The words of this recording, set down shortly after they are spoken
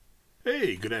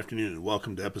Hey, good afternoon, and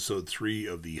welcome to episode 3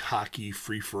 of the Hockey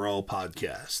Free-for-All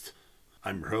podcast.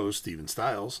 I'm your host, Steven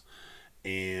Stiles,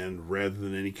 and rather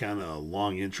than any kind of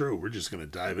long intro, we're just going to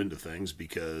dive into things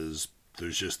because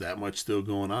there's just that much still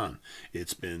going on.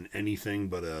 It's been anything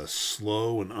but a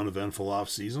slow and uneventful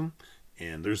off-season,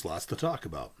 and there's lots to talk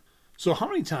about. So how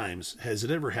many times has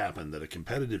it ever happened that a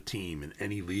competitive team in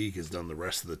any league has done the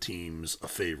rest of the teams a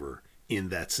favor in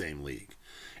that same league?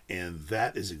 And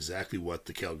that is exactly what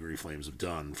the Calgary Flames have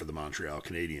done for the Montreal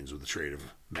Canadiens with the trade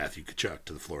of Matthew Tkachuk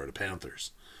to the Florida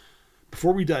Panthers.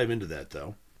 Before we dive into that,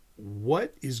 though,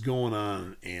 what is going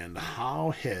on and how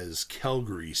has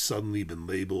Calgary suddenly been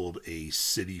labeled a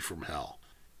city from hell?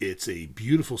 It's a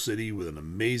beautiful city with an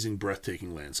amazing,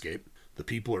 breathtaking landscape. The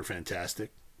people are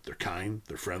fantastic. They're kind.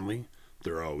 They're friendly.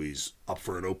 They're always up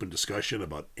for an open discussion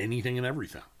about anything and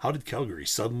everything. How did Calgary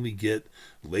suddenly get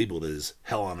labeled as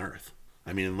hell on earth?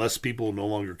 I mean, unless people no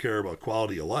longer care about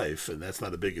quality of life, and that's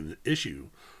not a big issue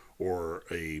or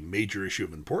a major issue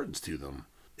of importance to them,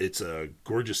 it's a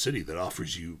gorgeous city that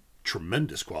offers you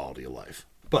tremendous quality of life.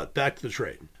 But back to the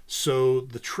trade. So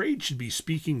the trade should be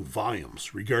speaking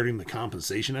volumes regarding the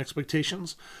compensation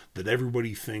expectations that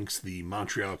everybody thinks the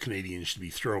Montreal Canadiens should be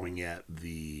throwing at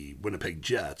the Winnipeg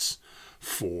Jets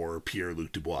for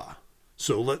Pierre-Luc Dubois.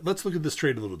 So let's look at this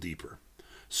trade a little deeper.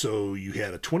 So you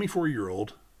had a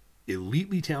 24-year-old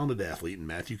elitely talented athlete in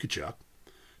Matthew Tkachuk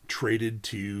traded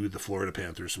to the Florida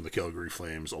Panthers from the Calgary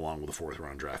Flames along with a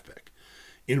 4th-round draft pick.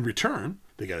 In return,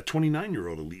 they got a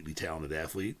 29-year-old elitely talented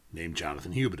athlete named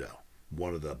Jonathan Huberdeau,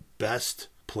 one of the best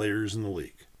players in the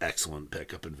league. Excellent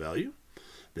pickup in value.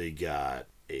 They got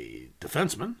a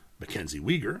defenseman, Mackenzie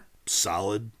Weegar,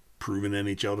 solid, proven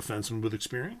NHL defenseman with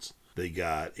experience. They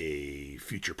got a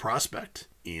future prospect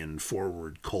in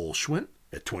forward Cole Schwint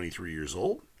at 23 years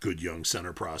old, good young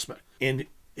center prospect, and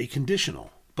a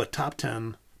conditional but top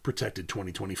 10 protected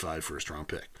 2025 first-round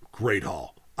pick. Great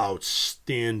haul.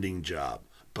 Outstanding job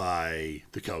by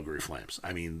the Calgary Flames.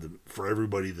 I mean, for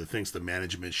everybody that thinks the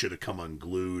management should have come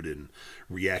unglued and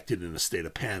reacted in a state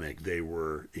of panic, they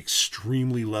were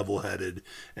extremely level-headed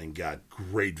and got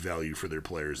great value for their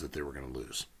players that they were going to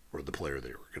lose, or the player they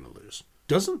were going to lose.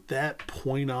 Doesn't that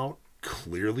point out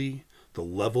clearly the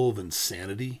level of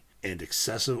insanity and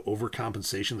excessive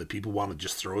overcompensation that people want to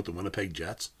just throw at the Winnipeg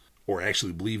Jets, or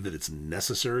actually believe that it's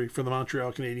necessary for the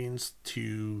Montreal Canadiens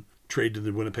to trade to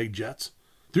the Winnipeg Jets?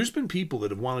 There's been people that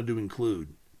have wanted to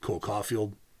include Cole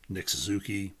Caulfield, Nick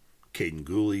Suzuki, Caden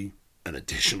Gooley, an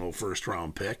additional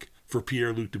first-round pick for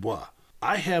Pierre-Luc Dubois.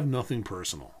 I have nothing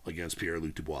personal against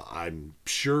Pierre-Luc Dubois. I'm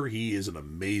sure he is an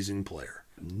amazing player.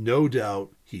 No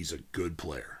doubt he's a good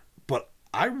player. But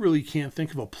I really can't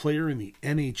think of a player in the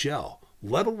NHL,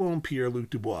 let alone Pierre-Luc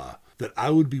Dubois, that I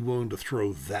would be willing to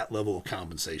throw that level of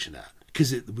compensation at.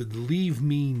 Because it would leave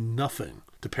me nothing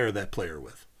to pair that player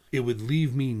with. It would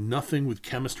leave me nothing with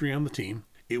chemistry on the team.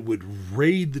 It would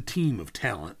raid the team of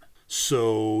talent.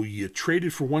 So you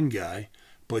traded for one guy,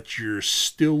 but you're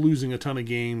still losing a ton of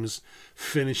games,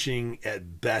 finishing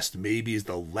at best maybe as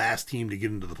the last team to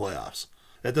get into the playoffs.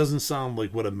 That doesn't sound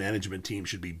like what a management team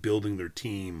should be building their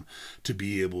team to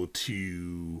be able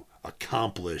to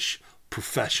accomplish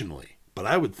professionally. But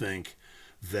I would think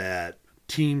that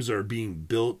teams are being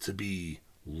built to be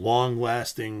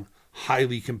long-lasting,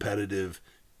 highly competitive,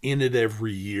 in it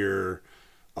every year,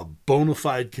 a bona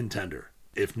fide contender,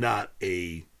 if not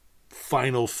a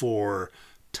Final Four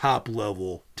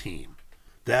top-level team.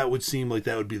 That would seem like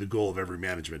that would be the goal of every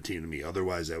management team to me.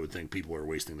 Otherwise, I would think people are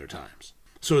wasting their times.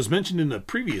 So as mentioned in the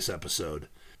previous episode,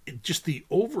 just the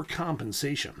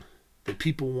overcompensation that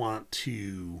people want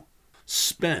to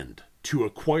spend to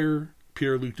acquire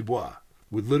Pierre-Luc Dubois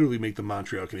would literally make the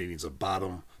Montreal Canadiens a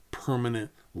bottom permanent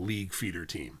league feeder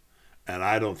team. And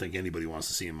I don't think anybody wants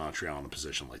to see in Montreal in a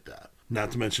position like that.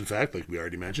 Not to mention the fact, like we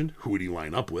already mentioned, who would he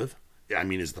line up with? I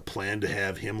mean, is the plan to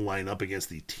have him line up against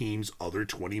the team's other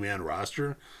 20-man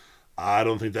roster? I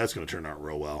don't think that's going to turn out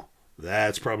real well.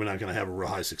 That's probably not going to have a real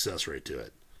high success rate to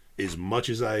it. As much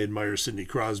as I admire Sidney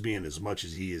Crosby and as much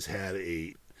as he has had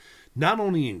a not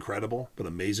only incredible but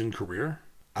amazing career,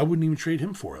 I wouldn't even trade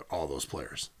him for all those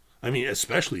players. I mean,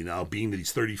 especially now, being that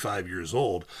he's 35 years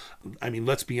old. I mean,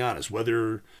 let's be honest,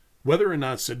 whether or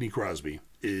not Sidney Crosby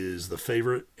is the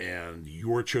favorite and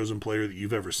your chosen player that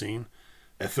you've ever seen,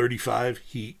 at 35,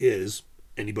 he is,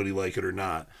 anybody like it or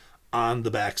not, on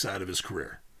the backside of his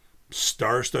career.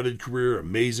 Star-studded career,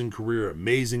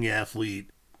 amazing athlete,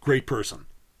 great person,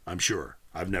 I'm sure.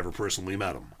 I've never personally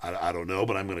met him. I don't know,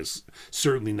 but I'm going to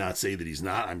certainly not say that he's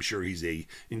not. I'm sure he's a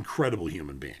incredible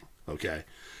human being, okay?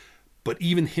 But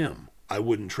even him, I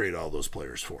wouldn't trade all those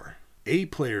players for. A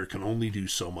player can only do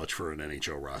so much for an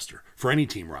NHL roster, for any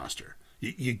team roster.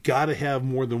 You got to have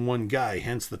more than one guy,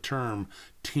 hence the term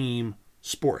team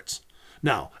sports.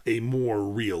 Now, a more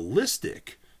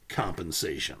realistic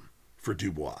compensation for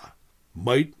Dubois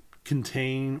might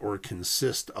contain or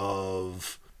consist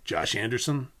of Josh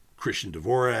Anderson, Christian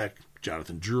Dvorak,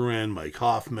 Jonathan Drouin, Mike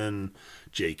Hoffman,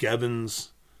 Jake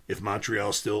Evans. If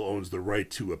Montreal still owns the right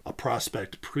to a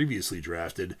prospect previously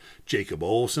drafted, Jacob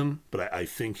Olsen, but I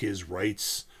think his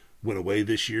rights went away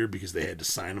this year because they had to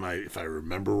sign him, if I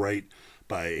remember right,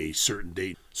 by a certain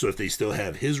date. So if they still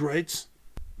have his rights,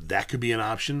 that could be an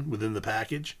option within the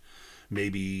package.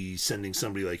 Maybe sending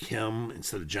somebody like him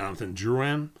instead of Jonathan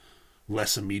Drouin,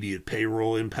 less immediate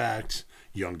payroll impact,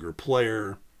 younger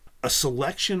player. A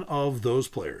selection of those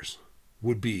players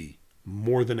would be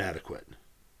more than adequate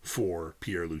for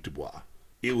Pierre-Luc Dubois.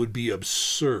 It would be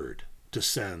absurd to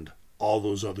send all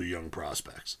those other young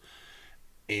prospects.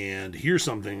 And here's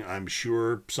something I'm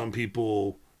sure some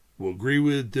people will agree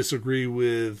with, disagree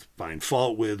with, find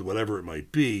fault with, whatever it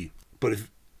might be. But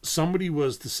if somebody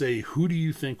was to say, who do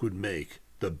you think would make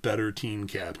the better team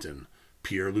captain,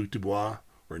 Pierre-Luc Dubois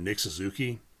or Nick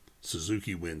Suzuki?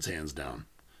 Suzuki wins hands down.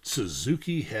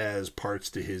 Suzuki has parts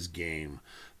to his game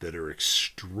that are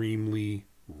extremely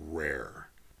rare.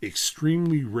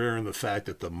 Extremely rare in the fact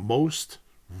that the most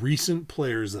recent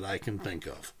players that I can think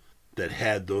of that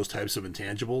had those types of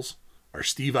intangibles are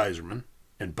Steve Yzerman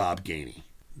and Bob Gainey.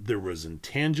 There was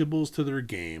intangibles to their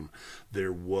game.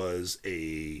 There was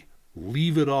a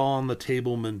leave it all on the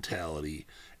table mentality,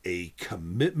 a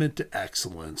commitment to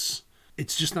excellence.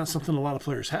 It's just not something a lot of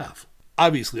players have.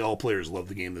 Obviously, all players love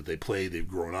the game that they play. They've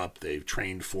grown up. They've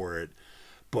trained for it.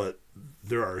 But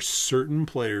there are certain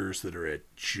players that are at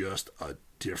just a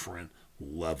different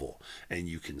level. And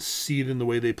you can see it in the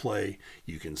way they play.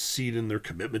 You can see it in their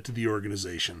commitment to the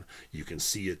organization. You can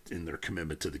see it in their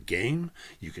commitment to the game.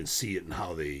 You can see it in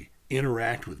how they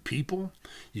interact with people.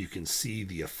 You can see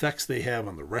the effects they have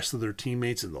on the rest of their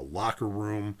teammates in the locker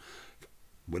room.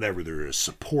 Whenever there is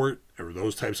support or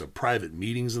those types of private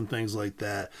meetings and things like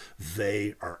that,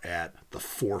 they are at the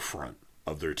forefront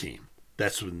of their team.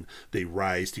 That's when they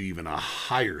rise to even a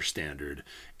higher standard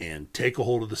and take a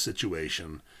hold of the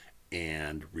situation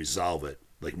and resolve it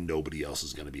like nobody else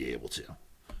is going to be able to.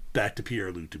 Back to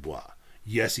Pierre-Luc Dubois.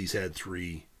 Yes, he's had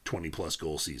 3 20-plus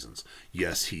goal seasons.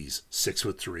 Yes, he's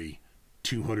 6'3",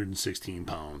 216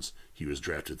 pounds. He was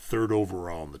drafted 3rd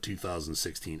overall in the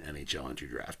 2016 NHL entry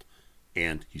draft.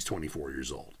 And he's 24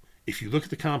 years old. If you look at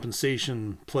the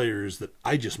compensation players that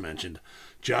I just mentioned,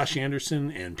 Josh Anderson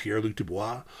and Pierre-Luc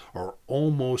Dubois are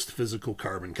almost physical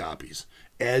carbon copies,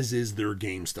 as is their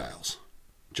game styles.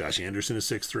 Josh Anderson is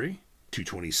 6'3",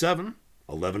 227,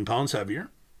 11 pounds heavier,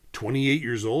 28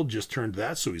 years old, just turned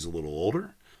that, so he's a little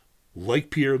older. Like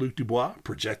Pierre-Luc Dubois,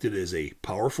 projected as a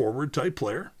power forward type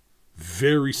player,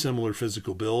 very similar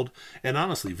physical build, and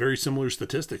honestly, very similar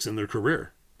statistics in their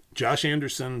career. Josh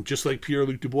Anderson, just like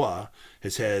Pierre-Luc Dubois,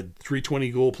 has had 320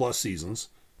 goal plus seasons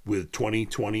with 20,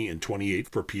 20, and 28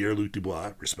 for Pierre-Luc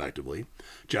Dubois, respectively.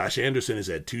 Josh Anderson has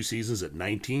had 2 seasons at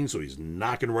 19, so he's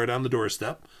knocking right on the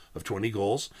doorstep of 20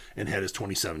 goals and had his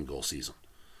 27-goal season.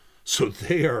 So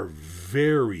they are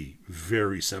very,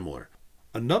 very similar.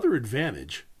 Another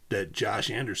advantage that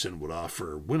Josh Anderson would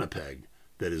offer Winnipeg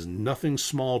that is nothing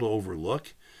small to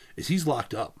overlook is he's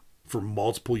locked up for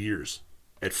multiple years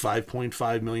at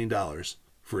 $5.5 million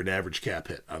for an average cap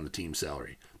hit on the team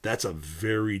salary. That's a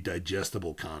very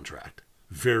digestible contract.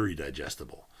 Very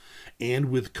digestible. And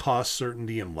with cost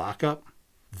certainty and lockup,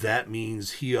 that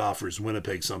means he offers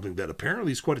Winnipeg something that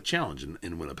apparently is quite a challenge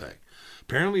in Winnipeg.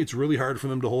 Apparently it's really hard for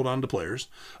them to hold on to players.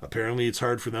 Apparently it's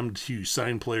hard for them to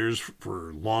sign players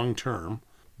for long term.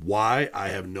 Why? I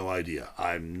have no idea.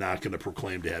 I'm not going to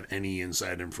proclaim to have any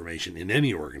inside information in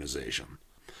any organization.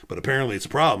 But apparently it's a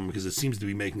problem because it seems to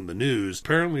be making the news.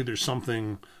 Apparently there's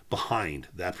something behind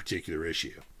that particular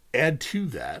issue. Add to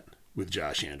that, with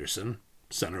Josh Anderson,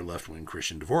 center left wing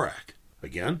Christian Dvorak.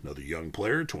 Again, another young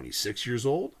player, 26 years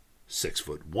old,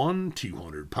 6'1",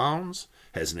 200 pounds,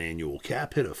 has an annual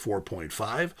cap hit of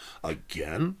 4.5,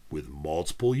 again, with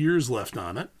multiple years left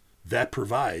on it. That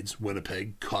provides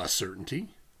Winnipeg cost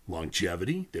certainty,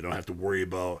 longevity. They don't have to worry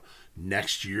about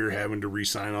next year having to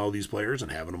re-sign all these players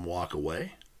and having them walk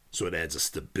away. So it adds a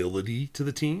stability to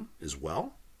the team as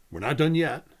well. We're not done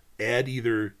yet. Add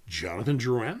either Jonathan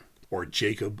Drouin or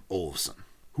Jacob Olsen,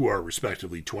 who are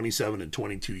respectively 27 and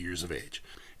 22 years of age.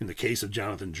 In the case of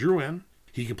Jonathan Drouin,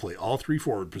 he can play all 3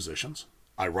 forward positions.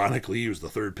 Ironically, he was the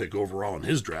 3rd pick overall in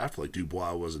his draft, like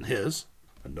Dubois was in his.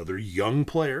 Another young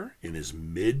player in his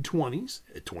mid-20s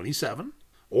at 27.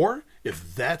 Or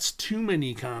if that's too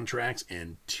many contracts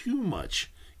and too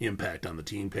much impact on the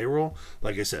team payroll,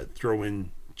 like I said, throw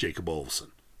in Jacob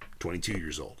Olsen, 22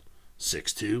 years old,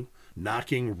 6'2",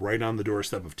 knocking right on the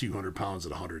doorstep of 200 pounds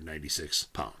at 196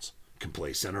 pounds. Can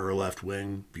play center or left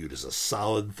wing, viewed as a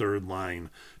solid third line,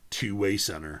 two-way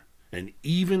center. And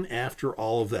even after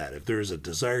all of that, if there's a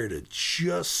desire to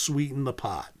just sweeten the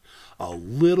pot a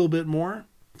little bit more,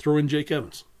 throw in Jake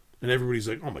Evans. And everybody's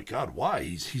like, oh my God, why?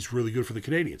 He's really good for the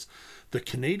Canadiens. The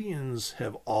Canadiens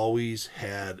have always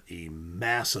had a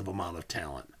massive amount of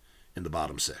talent in the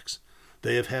bottom six.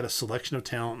 They have had a selection of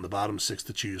talent in the bottom six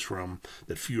to choose from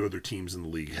that few other teams in the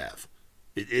league have.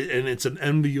 And it's an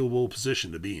enviable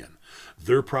position to be in.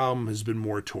 Their problem has been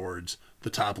more towards the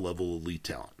top level elite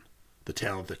talent. The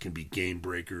talent that can be game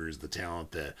breakers, the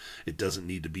talent that it doesn't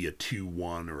need to be a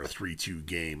 2-1 or a 3-2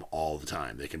 game all the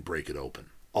time. They can break it open.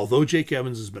 Although Jake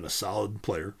Evans has been a solid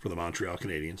player for the Montreal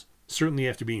Canadiens, certainly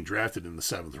after being drafted in the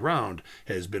 7th round,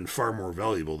 has been far more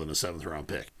valuable than a 7th round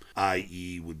pick,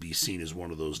 i.e. would be seen as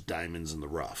one of those diamonds in the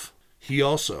rough. He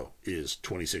also is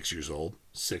 26 years old,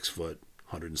 6 foot,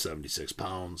 176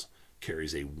 pounds,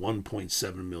 carries a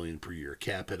 $1.7 million per year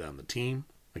cap hit on the team.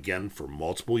 Again, for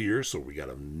multiple years, so we got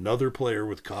another player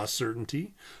with cost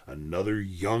certainty, another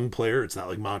young player. It's not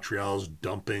like Montreal's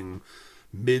dumping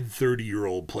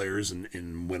mid-30-year-old players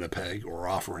in Winnipeg or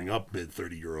offering up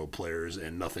mid-30-year-old players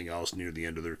and nothing else near the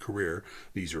end of their career.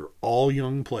 These are all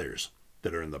young players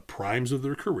that are in the primes of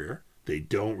their career. They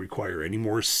don't require any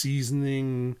more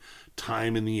seasoning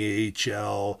time in the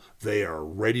AHL. They are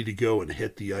ready to go and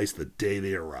hit the ice the day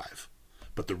they arrive.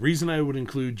 But the reason I would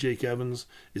include Jake Evans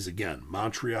is, again,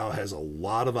 Montreal has a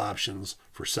lot of options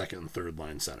for second and third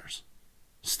line centers.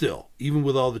 Still, even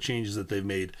with all the changes that they've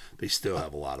made, they still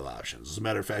have a lot of options. As a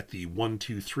matter of fact, the 1,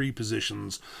 2, 3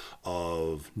 positions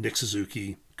of Nick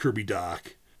Suzuki, Kirby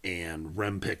Dach, and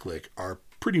Rem Pitlick are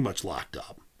pretty much locked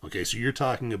up. Okay, so you're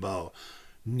talking about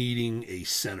needing a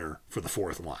center for the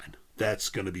fourth line. That's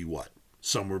going to be what?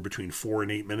 Somewhere between 4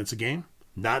 and 8 minutes a game?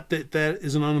 Not that that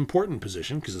is an unimportant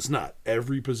position, because it's not.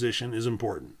 Every position is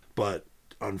important. But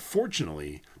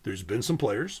unfortunately, there's been some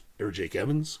players, Jake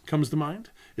Evans comes to mind,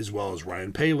 as well as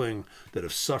Ryan Poehling, that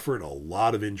have suffered a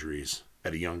lot of injuries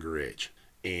at a younger age.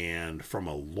 And from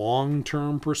a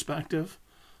long-term perspective,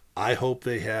 I hope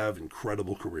they have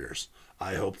incredible careers.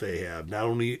 I hope they have not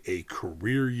only a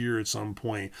career year at some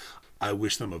point, I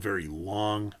wish them a very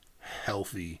long,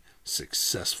 healthy,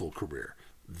 successful career.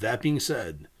 That being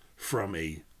said, from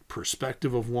a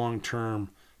perspective of long-term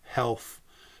health,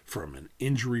 from an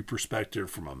injury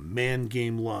perspective, from a man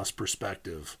game loss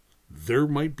perspective, there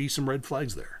might be some red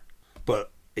flags there.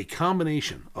 But a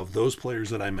combination of those players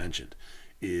that I mentioned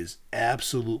is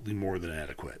absolutely more than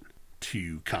adequate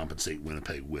to compensate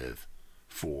Winnipeg with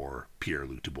for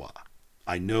Pierre-Luc Dubois.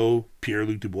 I know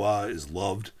Pierre-Luc Dubois is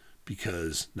loved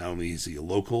because not only is he a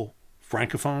local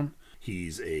francophone,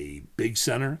 he's a big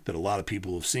center that a lot of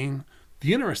people have seen.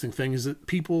 The interesting thing is that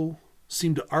people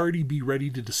seem to already be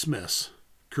ready to dismiss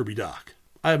Kirby Dach.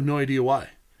 I have no idea why.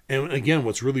 And again,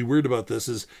 what's really weird about this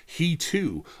is he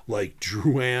too, like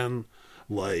Drouin,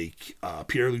 like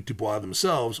Pierre-Luc Dubois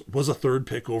themselves, was a third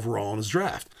pick overall in his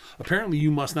draft. Apparently you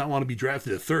must not want to be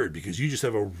drafted at third because you just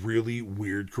have a really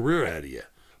weird career ahead of you.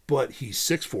 But he's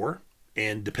 6'4",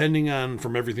 and depending on,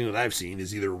 from everything that I've seen,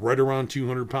 is either right around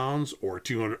 200 pounds or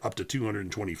 200 up to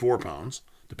 224 pounds,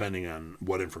 depending on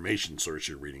what information source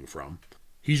you're reading from.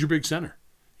 He's your big center.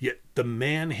 Yet the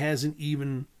man hasn't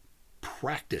even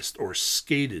practiced or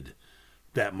skated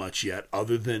that much yet,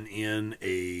 other than in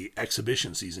a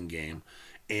exhibition season game.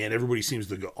 And everybody seems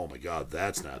to go, oh my God,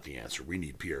 that's not the answer. We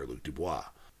need Pierre-Luc Dubois.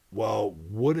 Well,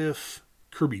 what if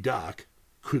Kirby Dach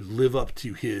could live up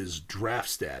to his draft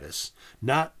status,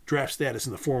 not draft status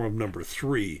in the form of number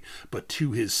 3, but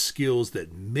to his skills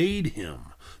that made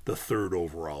him the 3rd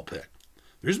overall pick?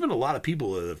 There's been a lot of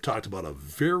people that have talked about a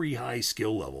very high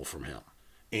skill level from him.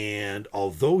 And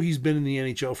although he's been in the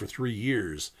NHL for 3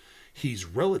 years, he's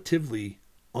relatively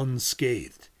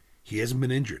unscathed. He hasn't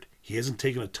been injured. He hasn't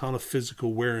taken a ton of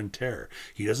physical wear and tear.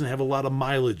 He doesn't have a lot of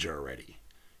mileage already.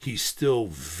 He's still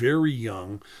very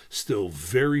young, still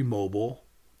very mobile,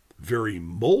 very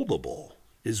moldable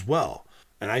as well.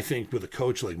 And I think with a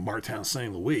coach like Martin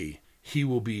St. Louis, he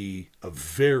will be a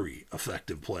very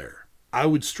effective player. I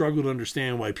would struggle to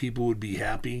understand why people would be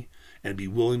happy and be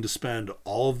willing to spend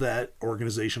all of that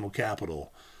organizational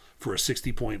capital for a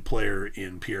 60-point player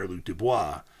in Pierre-Luc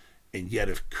Dubois. And yet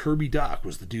if Kirby Dach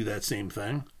was to do that same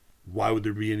thing, why would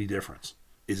there be any difference?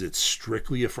 Is it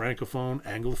strictly a francophone,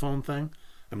 anglophone thing?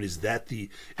 I mean, is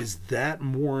that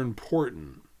more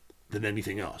important than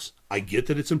anything else. I get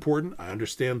that it's important. I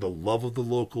understand the love of the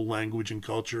local language and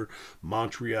culture.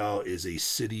 Montreal is a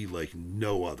city like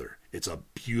no other. It's a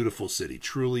beautiful city.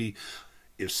 Truly,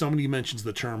 if somebody mentions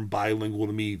the term bilingual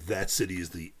to me, that city is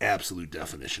the absolute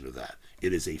definition of that.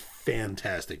 It is a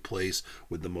fantastic place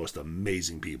with the most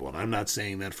amazing people. And I'm not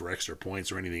saying that for extra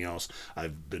points or anything else.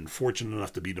 I've been fortunate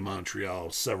enough to be to Montreal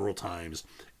several times.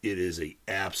 It is a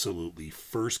absolutely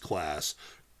first-class,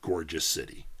 gorgeous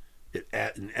city.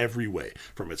 In every way,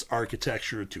 from its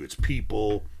architecture to its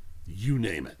people, you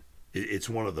name it. It's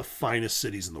one of the finest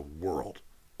cities in the world.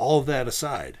 All of that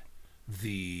aside,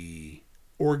 the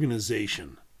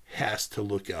organization has to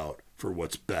look out for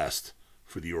what's best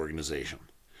for the organization.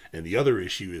 And the other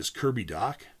issue is Kirby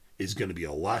Dach is going to be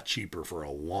a lot cheaper for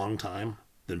a long time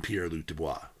than Pierre-Luc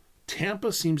Dubois.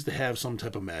 Tampa seems to have some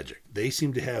type of magic. They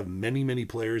seem to have many, many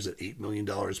players at $8 million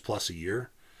plus a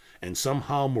year, and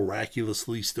somehow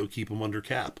miraculously still keep them under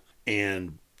cap.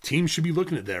 And teams should be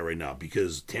looking at that right now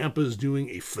because Tampa is doing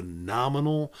a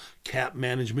phenomenal cap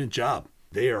management job.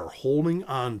 They are holding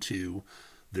on to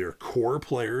their core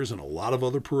players and a lot of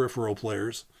other peripheral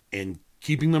players and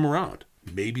keeping them around.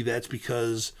 Maybe that's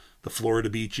because the Florida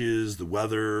beaches, the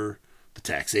weather, the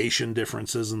taxation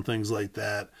differences and things like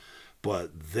that.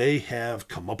 But they have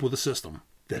come up with a system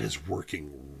that is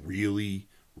working really,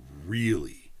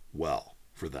 really well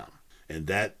for them. And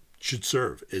that should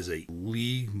serve as a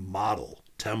league model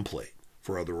template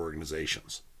for other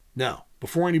organizations. Now,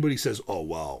 before anybody says, oh,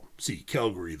 well, see,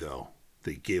 Calgary, though,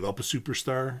 they gave up a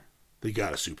superstar, they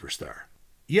got a superstar.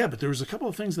 Yeah, but there was a couple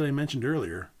of things that I mentioned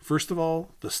earlier. First of all,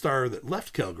 the star that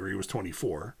left Calgary was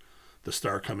 24. The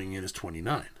star coming in is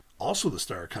 29. Also, the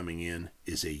star coming in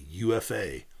is a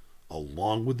UFA,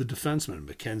 along with the defenseman,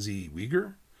 Mackenzie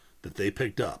Weegar, that they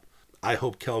picked up. I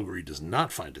hope Calgary does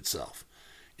not find itself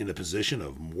in a position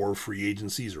of more free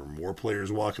agencies or more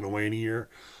players walking away in a year.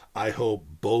 I hope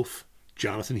both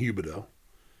Jonathan Huberdeau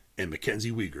and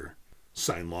Mackenzie Weegar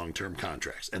sign long-term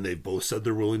contracts. And they've both said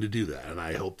they're willing to do that. And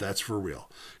I hope that's for real.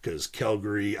 Because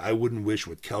Calgary, I wouldn't wish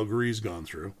what Calgary's gone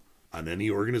through on any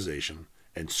organization,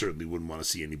 and certainly wouldn't want to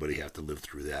see anybody have to live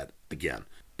through that again.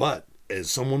 But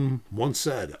as someone once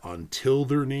said, until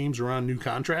their names are on new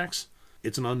contracts,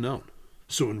 it's an unknown.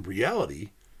 So in reality,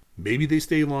 maybe they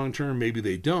stay long-term, maybe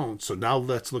they don't. So now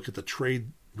let's look at the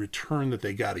trade return that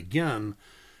they got again.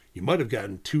 You might have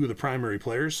gotten two of the primary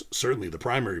players, certainly the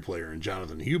primary player in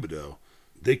Jonathan Huberdeau.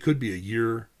 They could be a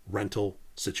year rental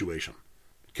situation.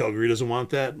 Calgary doesn't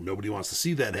want that. Nobody wants to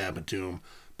see that happen to them,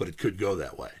 but it could go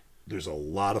that way. There's a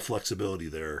lot of flexibility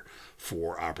there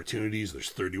for opportunities. There's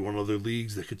 31 other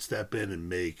leagues that could step in and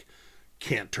make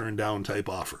can't turn down type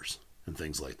offers and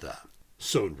things like that.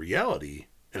 So in reality,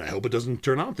 and I hope it doesn't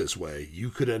turn out this way, you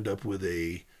could end up with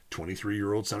a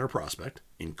 23-year-old center prospect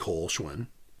in Cole Schwinn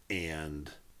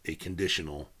and a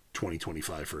conditional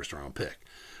 2025 first-round pick,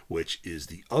 which is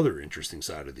the other interesting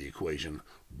side of the equation.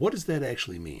 What does that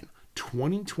actually mean?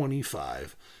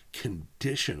 2025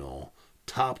 conditional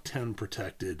top 10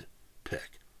 protected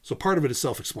pick. So part of it is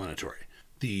self-explanatory.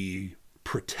 The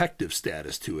protective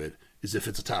status to it is if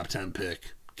it's a top 10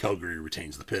 pick, Calgary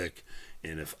retains the pick.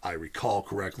 And if I recall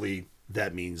correctly,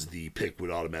 that means the pick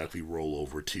would automatically roll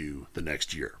over to the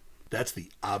next year. That's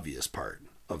the obvious part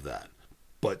of that.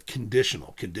 But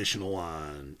conditional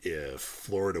on if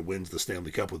Florida wins the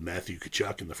Stanley Cup with Matthew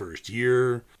Tkachuk in the first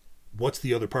year. What's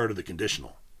the other part of the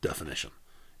conditional definition?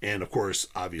 And of course,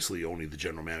 obviously, only the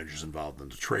general managers involved in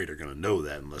the trade are going to know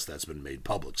that unless that's been made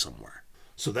public somewhere.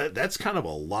 So that's kind of a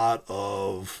lot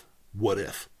of what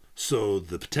if. So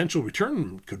the potential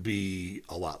return could be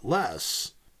a lot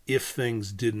less if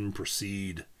things didn't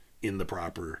proceed in the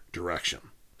proper direction.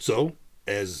 So,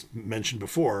 as mentioned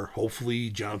before, hopefully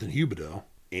Jonathan Huberdeau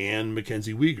and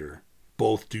Mackenzie Weegar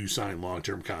both do sign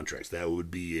long-term contracts. That would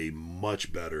be a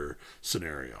much better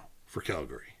scenario for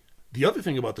Calgary. The other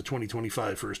thing about the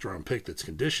 2025 first-round pick that's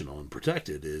conditional and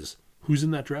protected is who's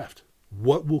in that draft?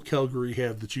 What will Calgary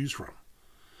have to choose from?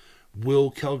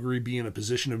 Will Calgary be in a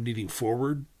position of needing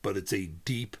forward, but it's a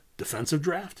deep defensive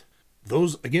draft?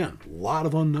 Those, again, a lot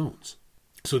of unknowns.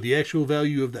 So the actual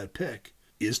value of that pick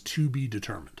is to be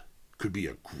determined. Could be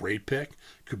a great pick,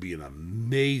 could be an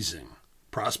amazing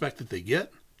prospect that they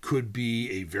get, could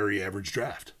be a very average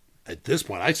draft. At this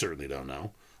point, I certainly don't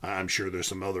know. I'm sure there's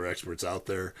some other experts out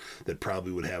there that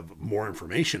probably would have more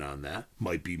information on that,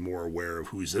 might be more aware of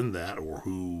who's in that or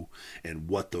who and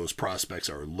what those prospects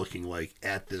are looking like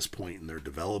at this point in their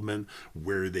development,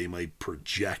 where they might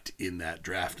project in that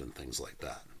draft and things like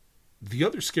that. The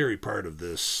other scary part of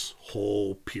this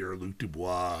whole Pierre-Luc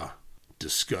Dubois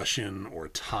discussion or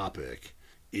topic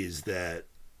is that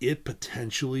it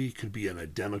potentially could be an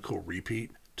identical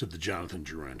repeat to the Jonathan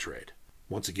Drouin trade.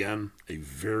 Once again, a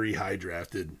very high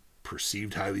drafted,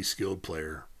 perceived highly skilled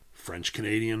player,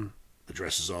 French-Canadian,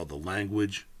 addresses all the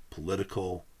language,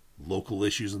 political, local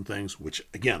issues and things, which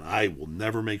again, I will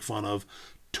never make fun of.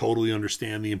 Totally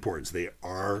understand the importance. They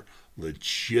are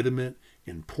legitimate,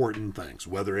 important things.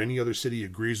 Whether any other city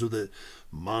agrees with it,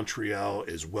 Montreal,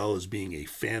 as well as being a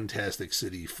fantastic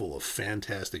city full of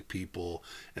fantastic people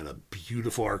and a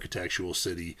beautiful architectural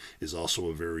city, is also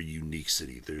a very unique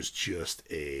city. There's just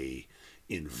a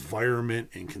environment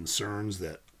and concerns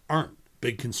that aren't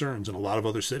big concerns in a lot of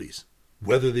other cities.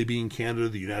 Whether they be in Canada,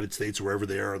 the United States, wherever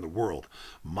they are in the world,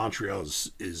 Montreal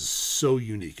is so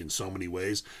unique in so many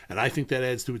ways, and I think that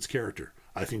adds to its character.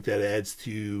 I think that adds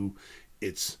to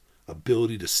its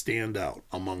ability to stand out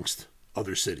amongst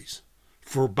other cities.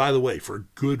 By the way, for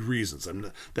good reasons.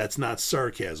 That's not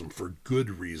sarcasm. For good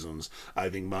reasons, I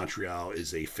think Montreal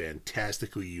is a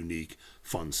fantastically unique,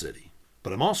 fun city.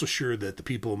 But I'm also sure that the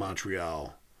people of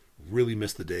Montreal really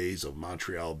miss the days of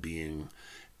Montreal being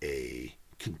a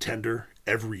contender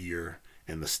every year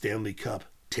and the Stanley Cup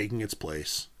taking its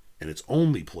place, and its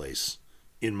only place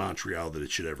in Montreal that it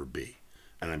should ever be.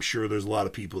 And I'm sure there's a lot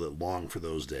of people that long for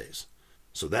those days.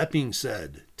 So that being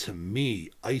said, to me,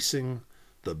 icing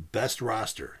the best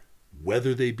roster,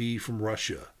 whether they be from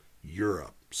Russia,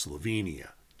 Europe, Slovenia,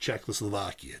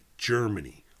 Czechoslovakia,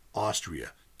 Germany,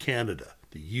 Austria, Canada,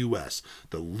 the U.S.,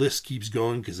 the list keeps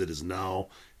going because it is now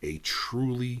a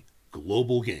truly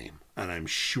global game. And I'm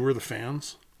sure the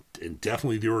fans, and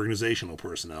definitely the organizational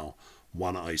personnel,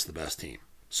 want to ice the best team.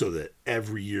 So that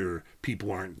every year people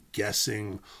aren't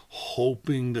guessing,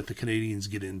 hoping that the Canadians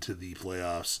get into the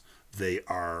playoffs. They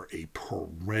are a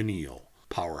perennial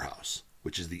powerhouse,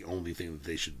 which is the only thing that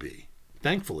they should be.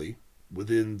 Thankfully,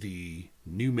 within the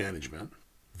new management,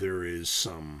 there is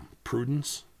some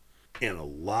prudence and a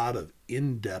lot of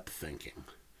in-depth thinking.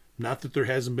 Not that there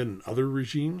hasn't been in other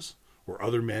regimes or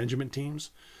other management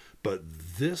teams, but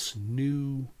this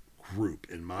new group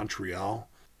in Montreal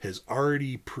has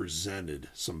already presented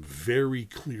some very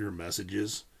clear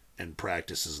messages and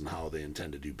practices in how they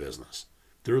intend to do business.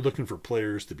 They're looking for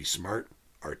players to be smart,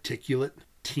 articulate,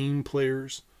 team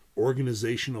players,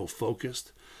 organizational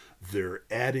focused. They're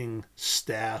adding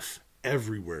staff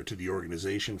everywhere to the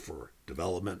organization for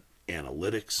development,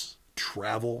 analytics,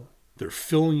 travel. They're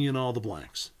filling in all the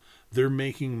blanks. They're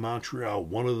making Montreal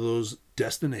one of those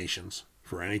destinations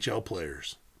for NHL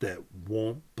players that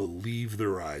won't believe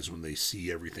their eyes when they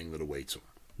see everything that awaits them.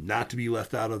 Not to be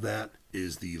left out of that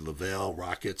is the Laval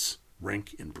Rockets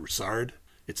rink in Broussard.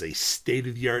 It's a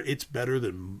state-of-the-art. It's better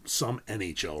than some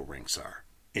NHL rinks are.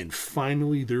 And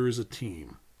finally, there is a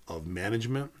team of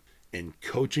management and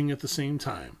coaching at the same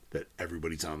time that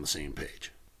everybody's on the same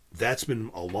page. That's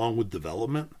been, along with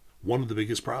development, one of the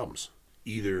biggest problems.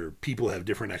 Either people have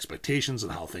different expectations on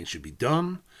how things should be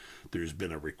done. There's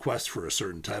been a request for a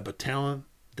certain type of talent.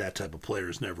 That type of player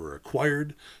is never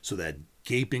acquired, so that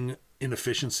gaping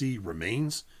inefficiency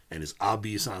remains and is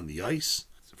obvious on the ice.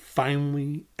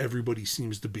 Finally, everybody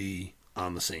seems to be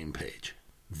on the same page.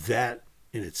 That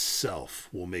in itself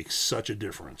will make such a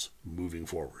difference moving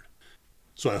forward.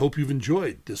 So I hope you've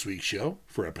enjoyed this week's show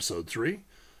for episode 3.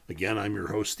 Again, I'm your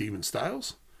host, Steven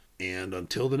Stiles. And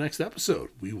until the next episode,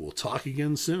 we will talk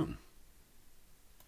again soon.